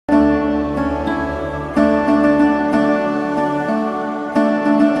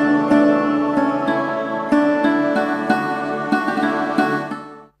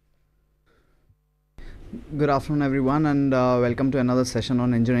afternoon everyone, and welcome to another session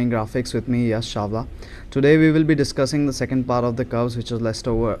on engineering graphics with me, Yash Chawla. Today we will be discussing the second part of the curves, which was left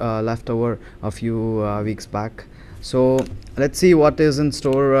over a few weeks back. So let's see what is in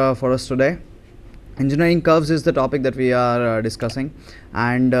store for us today. Engineering curves is the topic that we are discussing,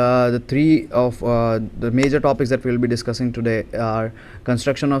 and the three of the major topics that we will be discussing today are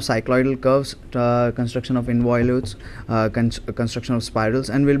construction of cycloidal curves, construction of involutes, construction of spirals,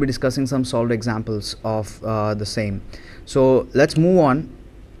 and we'll be discussing some solved examples of the same. So let's move on.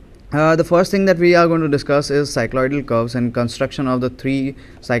 The first thing that we are going to discuss is cycloidal curves and construction of the three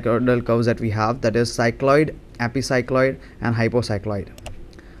cycloidal curves that we have, that is cycloid, epicycloid, and hypocycloid.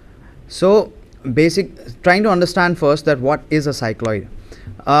 So trying to understand first that what is a cycloid.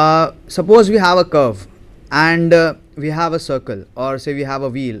 Suppose we have a curve and we have a circle, or say we have a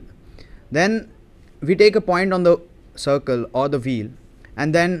wheel. Then we take a point on the circle or the wheel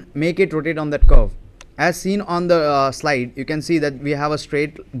and then make it rotate on that curve. As seen on the slide, you can see that we have a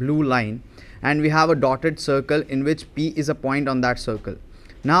straight blue line and we have a dotted circle in which P is a point on that circle.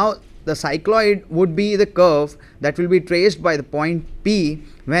 Now the cycloid would be the curve that will be traced by the point P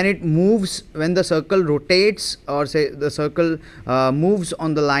when it moves, when the circle rotates, or say the circle moves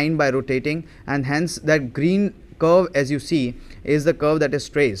on the line by rotating, and hence that green curve, as you see, is the curve that is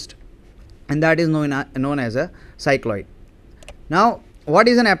traced, and that is known as a cycloid. Now what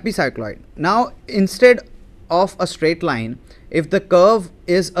is an epicycloid? Now instead of a straight line, if the curve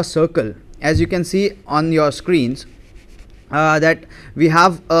is a circle, as you can see on your screens, that we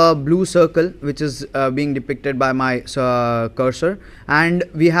have a blue circle which is being depicted by my cursor, and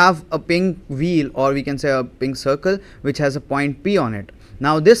we have a pink wheel, or we can say a pink circle, which has a point P on it.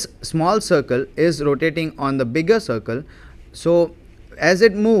 Now this small circle is rotating on the bigger circle, so as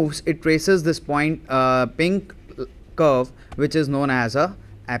it moves, it traces this point pink curve, which is known as a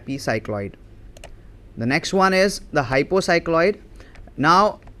epicycloid. The next one is the hypocycloid.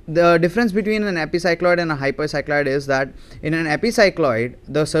 Now the difference between an epicycloid and a hypocycloid is that in an epicycloid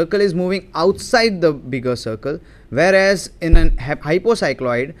the circle is moving outside the bigger circle, whereas in an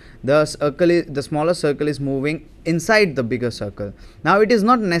hypocycloid the smaller circle is moving inside the bigger circle. Now it is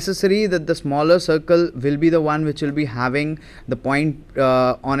not necessary that the smaller circle will be the one which will be having the point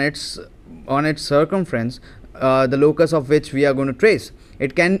on its circumference, the locus of which we are going to trace.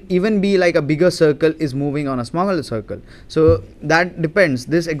 It can even be like a bigger circle is moving on a smaller circle. So that depends.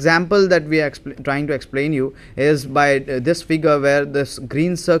 This example that we are trying to explain you is by this figure, where this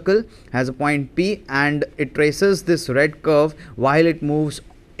green circle has a point P and it traces this red curve while it moves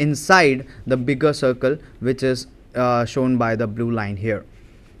inside the bigger circle, which is shown by the blue line here.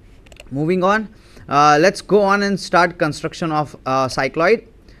 Moving on, let's go on and start construction of cycloid.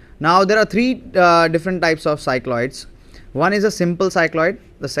 Now there are three different types of cycloids. One is a simple cycloid,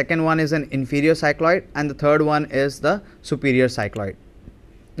 the second one is an inferior cycloid, and the third one is the superior cycloid.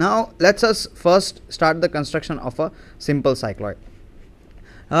 Now let us first start the construction of a simple cycloid.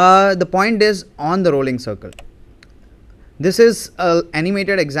 The point is on the rolling circle. This is an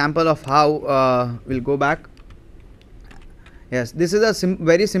animated example of how we'll go back. Yes, this is a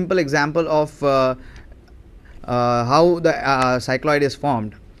very simple example of how the cycloid is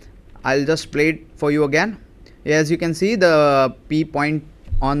formed. I'll just play it for you again. As you can see, the P point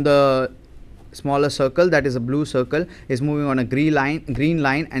on the smaller circle, that is a blue circle, is moving on a green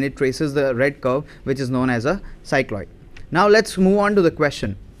line, and it traces the red curve, which is known as a cycloid. Now let's move on to the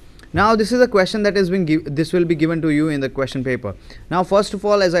question. Now this is a question that has been this will be given to you in the question paper. Now first of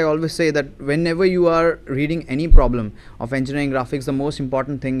all, as I always say, that whenever you are reading any problem of engineering graphics, the most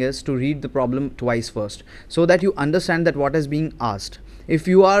important thing is to read the problem twice first, so that you understand that what is being asked. If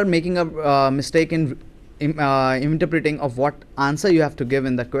you are making a mistake in interpreting of what answer you have to give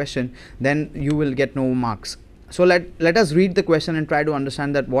in the question, then you will get no marks. So let us read the question and try to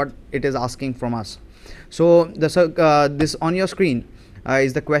understand that what it is asking from us. So this on your screen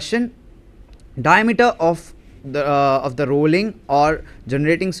is the question. Diameter of the rolling or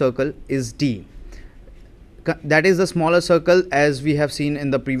generating circle is D. That is the smaller circle, as we have seen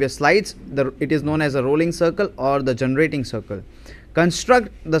in the previous slides. It is known as a rolling circle or the generating circle. Construct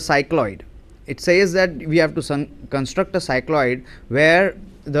the cycloid. It says that we have to construct a cycloid where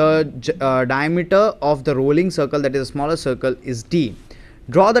the diameter of the rolling circle, that is a smaller circle, is D.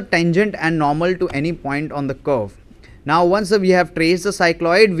 Draw the tangent and normal to any point on the curve. Now once we have traced the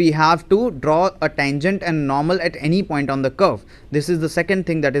cycloid, we have to draw a tangent and normal at any point on the curve. This is the second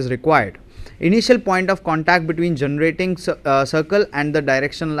thing that is required. Initial point of contact between generating circle and the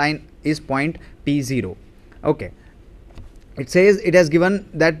direction line is point P0. Okay. It says it has given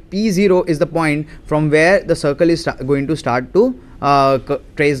that P0 is the point from where the circle is going to start to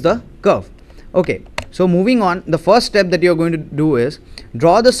trace the curve. Okay, So moving on, the first step that you are going to do is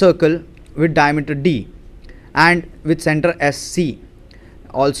draw the circle with diameter d and with center SC.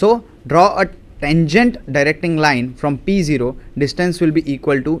 Also draw a tangent directing line from P0, distance will be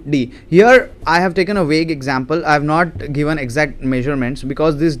equal to d. Here I have taken a vague example, I have not given exact measurements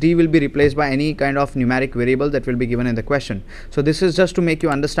because this d will be replaced by any kind of numeric variable that will be given in the question. So this is just to make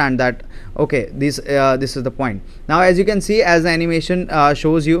you understand that okay, this is the point. Now as you can see, as the animation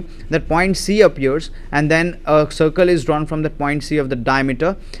shows you, that point C appears and then a circle is drawn from the point C of the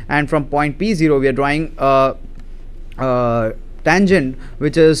diameter, and from point P0 we are drawing tangent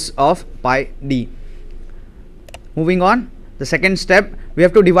which is of pi d. Moving on, the second step, we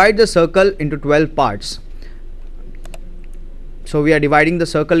have to divide the circle into 12 parts. So we are dividing the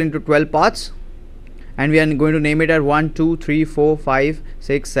circle into 12 parts and we are going to name it as 1 2 3 4 5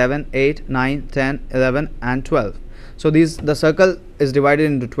 6 7 8 9 10 11 and 12. So the circle is divided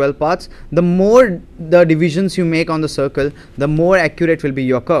into 12 parts. The more the divisions you make on the circle, the more accurate will be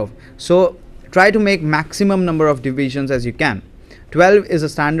your curve. So try to make maximum number of divisions as you can. 12 is a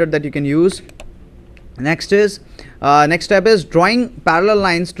standard that you can use. Next step is drawing parallel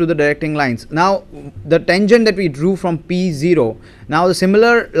lines to the directing lines. Now the tangent that we drew from P0, now the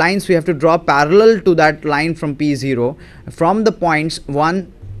similar lines we have to draw parallel to that line from P0 from the points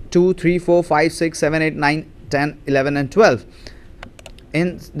 1 2 3 4 5 6 7 8 9 10 11 and 12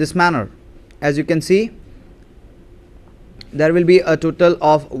 in this manner. As you can see, there will be a total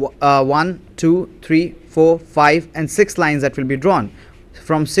of 1 2 3 4 5 and 6 lines that will be drawn.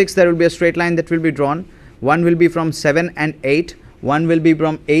 From 6 there will be a straight line that will be drawn, one will be from 7 and 8, one will be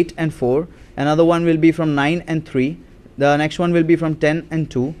from 8 and 4, another one will be from 9 and 3, the next one will be from 10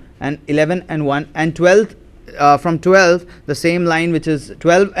 and 2 and 11 and 1 and 12. From 12 the same line, which is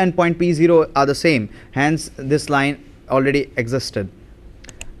 12 and point P0 are the same, hence this line already existed.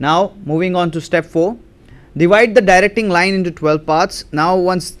 Now moving on to step 4, divide the directing line into 12 parts. Now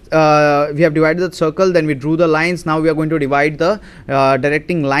once we have divided the circle, then we drew the lines. Now we are going to divide the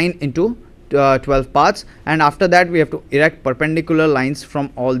directing line into 12 parts, and after that we have to erect perpendicular lines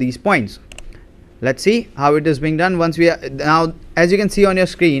from all these points. Let's see how it is being done. Once we are now, as you can see on your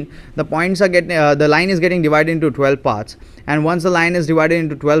screen, the points are getting the line is getting divided into 12 parts, and once the line is divided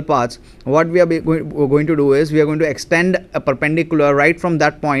into 12 parts, what we are going to do is we are going to extend a perpendicular right from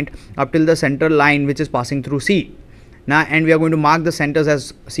that point up till the center line which is passing through C. Now, and we are going to mark the centers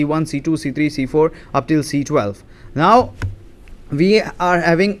as C1, C2, C3, C4 up till C12. Now we are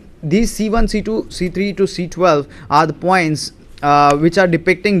having these C1, C2, C3 to C12 are the points which are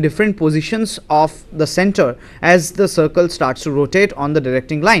depicting different positions of the center as the circle starts to rotate on the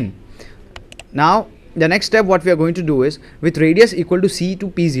directing line. Now the next step, what we are going to do is, with radius equal to C to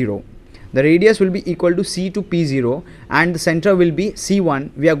P0, the radius will be equal to C to P0 and the center will be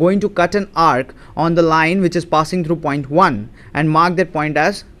C1. We are going to cut an arc on the line which is passing through point 1 and mark that point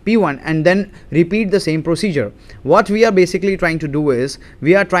as P1, and then repeat the same procedure. What we are basically trying to do is,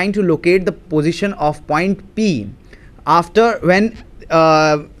 we are trying to locate the position of point P after when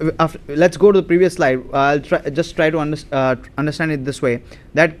let's go to the previous slide. I'll just try to understand it this way,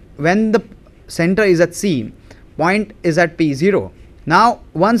 that when the center is at C, point is at P0. Now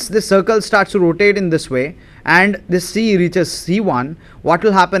once the circle starts to rotate in this way and this C reaches C1, what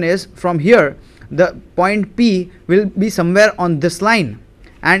will happen is, from here the point P will be somewhere on this line,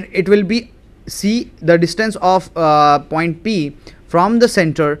 and it will be C, the distance of point P from the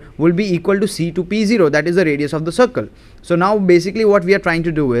center will be equal to C to P0, that is the radius of the circle. So now basically what we are trying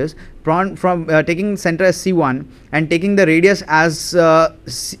to do is, from taking center as C1 and taking the radius as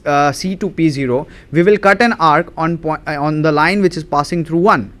C to P0, we will cut an arc on the line which is passing through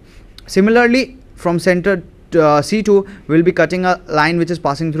 1. Similarly, from center to C2 we will be cutting a line which is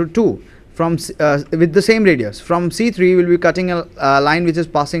passing through 2. From with the same radius. From C3 we will be cutting a line which is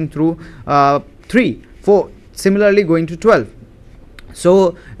passing through 3, 4, similarly going to 12.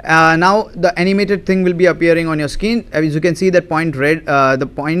 So now the animated thing will be appearing on your screen. As you can see, that point red, the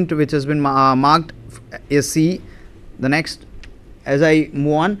point which has been marked is C. The next, as I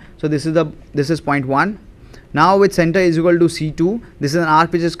move on, so this is point 1. Now with center is equal to C2, this is an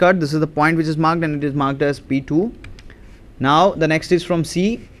arc which is cut, this is the point which is marked, and it is marked as P2. Now the next is from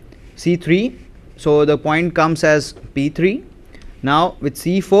C3, so the point comes as P3. Now with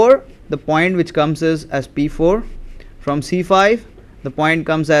C4, the point which comes is as P4. From C5, the point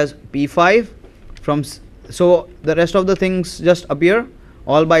comes as P5. So the rest of the things just appear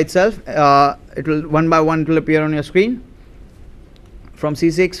all by itself. It will one by one, it will appear on your screen. From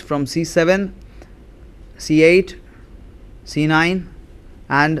C6, from C7, C8, C9,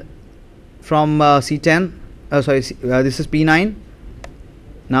 and from C10. This is P9.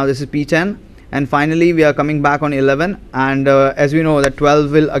 Now this is P10, and finally we are coming back on 11, and as we know that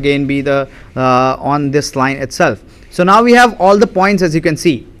 12 will again be the on this line itself. So now we have all the points. As you can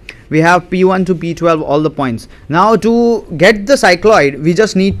see, we have P1 to P12, all the points. Now to get the cycloid, we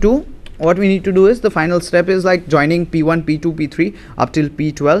just need to, what we need to do is, the final step is like joining P1, P2, P3 up till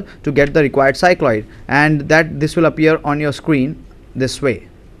P12 to get the required cycloid, and that this will appear on your screen this way.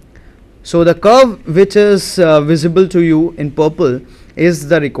 So the curve which is visible to you in purple is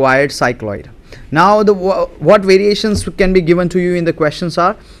the required cycloid. Now the what variations can be given to you in the questions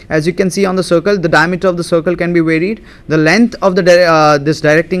are, as you can see on the circle, the diameter of the circle can be varied, the length of the this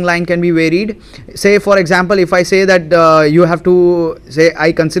directing line can be varied. Say for example, if I say that you have to say,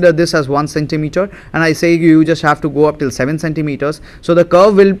 I consider this as 1 centimeter, and I say you just have to go up till 7 centimeters, so the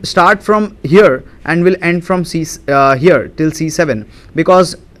curve will start from here and will end from here till C7,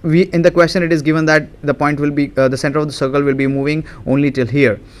 because in the question it is given that the point will be the center of the circle will be moving only till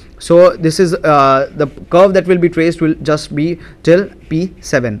here. So this is the curve that will be traced will just be till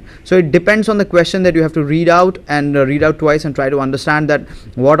P7. So it depends on the question that you have to read out and read out twice and try to understand that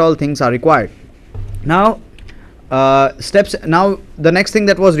what all things are required. Now steps. Now the next thing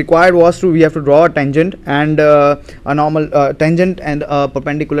that was required was we have to draw a tangent and a normal tangent and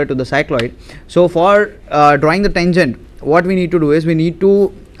perpendicular to the cycloid. So for drawing the tangent, what we need to do is we need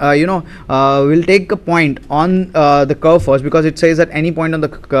to we'll take a point on the curve first, because it says that any point on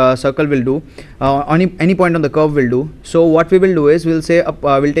the circle will do, any point on the curve will do. So what we will do is we'll say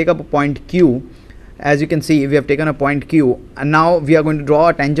we'll take up a point Q. As you can see, we have taken a point Q, and now we are going to draw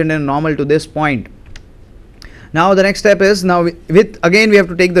a tangent and normal to this point. Now the next step is, now again we have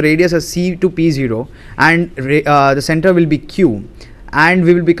to take the radius as C to P0, and the center will be Q, and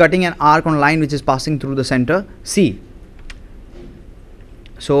we will be cutting an arc on line which is passing through the center C.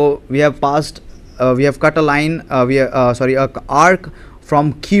 So we have passed, we have cut a line, a arc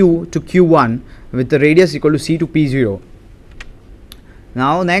from Q to Q1 with the radius equal to C to P0.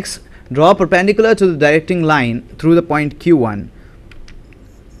 Now next, draw perpendicular to the directing line through the point Q1.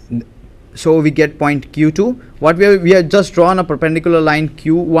 So we get point Q2. What we have just drawn a perpendicular line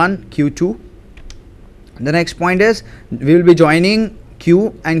Q1, Q2. The next point is we will be joining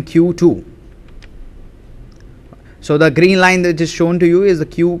Q and Q2. So the green line that is shown to you is the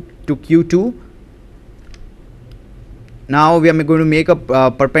Q to Q2. Now we are going to make a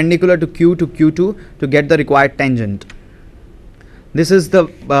perpendicular to Q to Q2 to get the required tangent. This is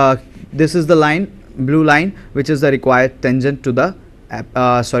the line, blue line, which is the required tangent to the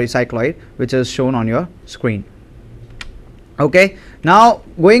cycloid, which is shown on your screen. Okay, now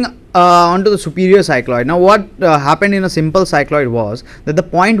going onto the superior cycloid. Now what happened in a simple cycloid was that the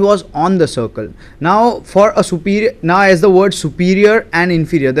point was on the circle. Now for a superior, now as the word superior and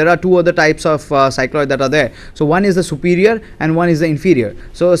inferior, there are two other types of cycloid that are there. So one is the superior and one is the inferior.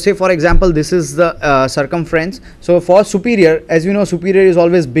 So say for example, this is the circumference. So for superior, as we know, superior is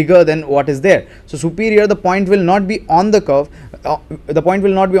always bigger than what is there. So superior, the point will not be on the curve,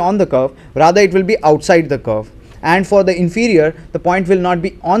 rather it will be outside the curve. And for the inferior, the point will not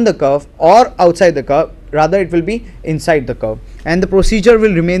be on the curve or outside the curve, rather it will be inside the curve, and the procedure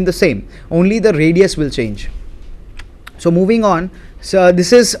will remain the same, only the radius will change. So moving on, so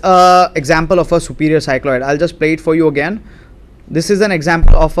this is an example of a superior cycloid. I'll just play it for you again. This is an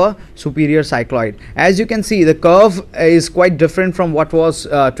example of a superior cycloid. As you can see, the curve is quite different from what was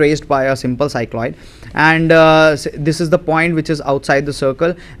traced by a simple cycloid, and this is the point which is outside the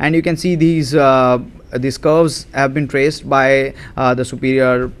circle, and you can see these curves have been traced by the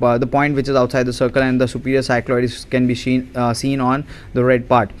superior, the point which is outside the circle, and the superior cycloid can be seen on the red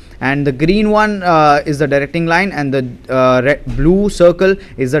part, and the green one is the directing line, and the blue circle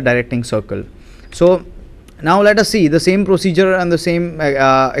is the directing circle. So now let us see the same procedure and the same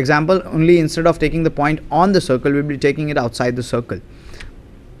example, only instead of taking the point on the circle, we will be taking it outside the circle.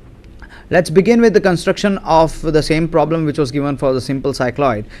 Let's begin with the construction of the same problem which was given for the simple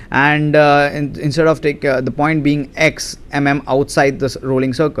cycloid, and instead of the point being x mm outside the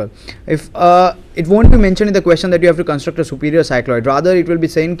rolling circle, if it won't be mentioned in the question that you have to construct a superior cycloid, rather it will be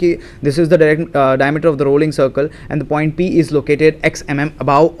saying ki this is the direct diameter of the rolling circle and the point P is located x mm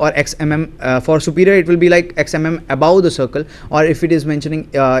above, or x mm for superior it will be like x mm above the circle, or if it is mentioning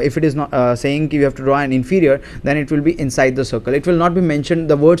if it is not saying ki you have to draw an inferior, then it will be inside the circle. It will not be mentioned,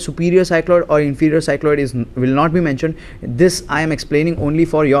 the word superior cycloid or inferior cycloid will not be mentioned. This I am explaining only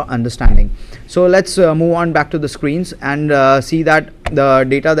for your understanding. So let's move on back to the screens and see that the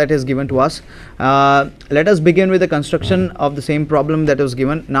data that is given to us. Let us begin with the construction of the same problem that was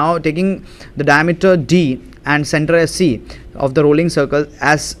given. Now taking the diameter D and center as C of the rolling circle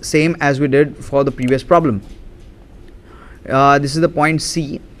as same as we did for the previous problem. This is the point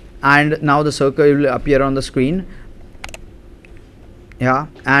C, and now the circle will appear on the screen. Yeah,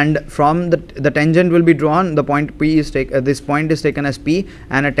 and from the tangent will be drawn. The point P is this point is taken as P,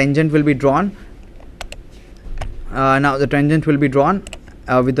 and a tangent will be drawn. Now the tangent will be drawn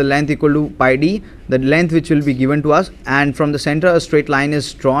with the length equal to pi d, the length which will be given to us, and from the center a straight line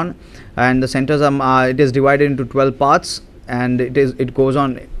is drawn, and the centers are it is divided into 12 parts, and it goes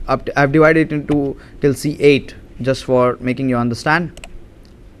on up to, I've divided it into till C8 just for making you understand.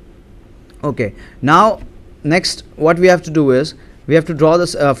 Okay, now next what we have to do is we have to draw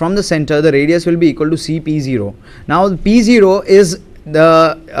this from the center. The radius will be equal to CP0. Now P0 is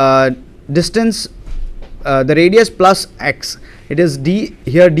the distance, the radius plus x. It is d.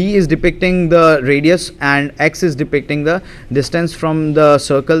 Here d is depicting the radius and x is depicting the distance from the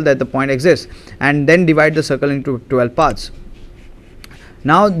circle that the point exists, and then divide the circle into 12 parts.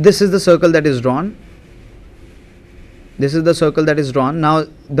 Now this is the circle that is drawn. This is the circle that is drawn. Now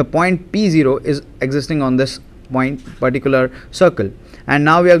the point P0 is existing on this particular circle, and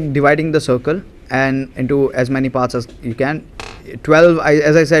now we are dividing the circle and into as many parts as you can. 12,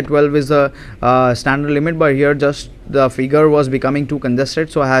 as I said, 12 is the standard limit, but here just the figure was becoming too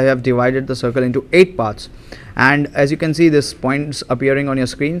congested, so I have divided the circle into 8 parts, and as you can see, this points appearing on your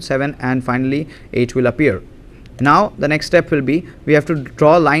screen, 7, and finally 8 will appear. Now the next step will be we have to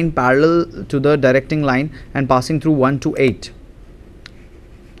draw a line parallel to the directing line and passing through 1 to 8.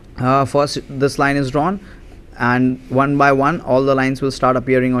 First this line is drawn, and one by one all the lines will start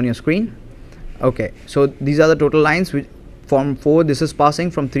appearing on your screen. Okay, so these are the total lines. From 4 this is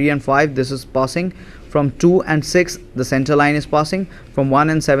passing, from 3 and 5 this is passing, from 2 and 6 the center line is passing, from 1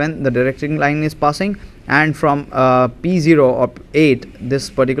 and 7 the directing line is passing, and from P0 or 8 this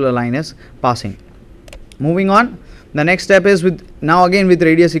particular line is passing. Moving on, the next step is with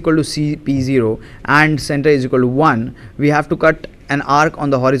radius equal to CP0 and center is equal to 1, we have to cut an arc on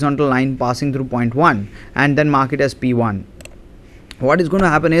the horizontal line passing through point 1 and then mark it as P1. What is going to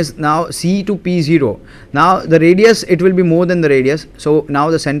happen is now C to P0, now the radius, it will be more than the radius, so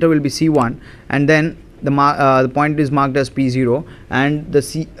now the center will be C1, and then the point is marked as P0, and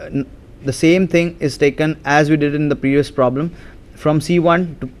the same thing is taken as we did in the previous problem. From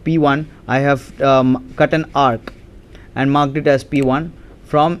C1 to P1 I have cut an arc and marked it as P1.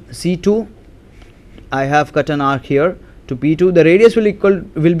 From C2 I have cut an arc here to P2. The radius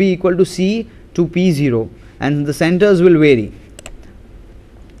will be equal to C to P0, and the centers will vary.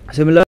 Similar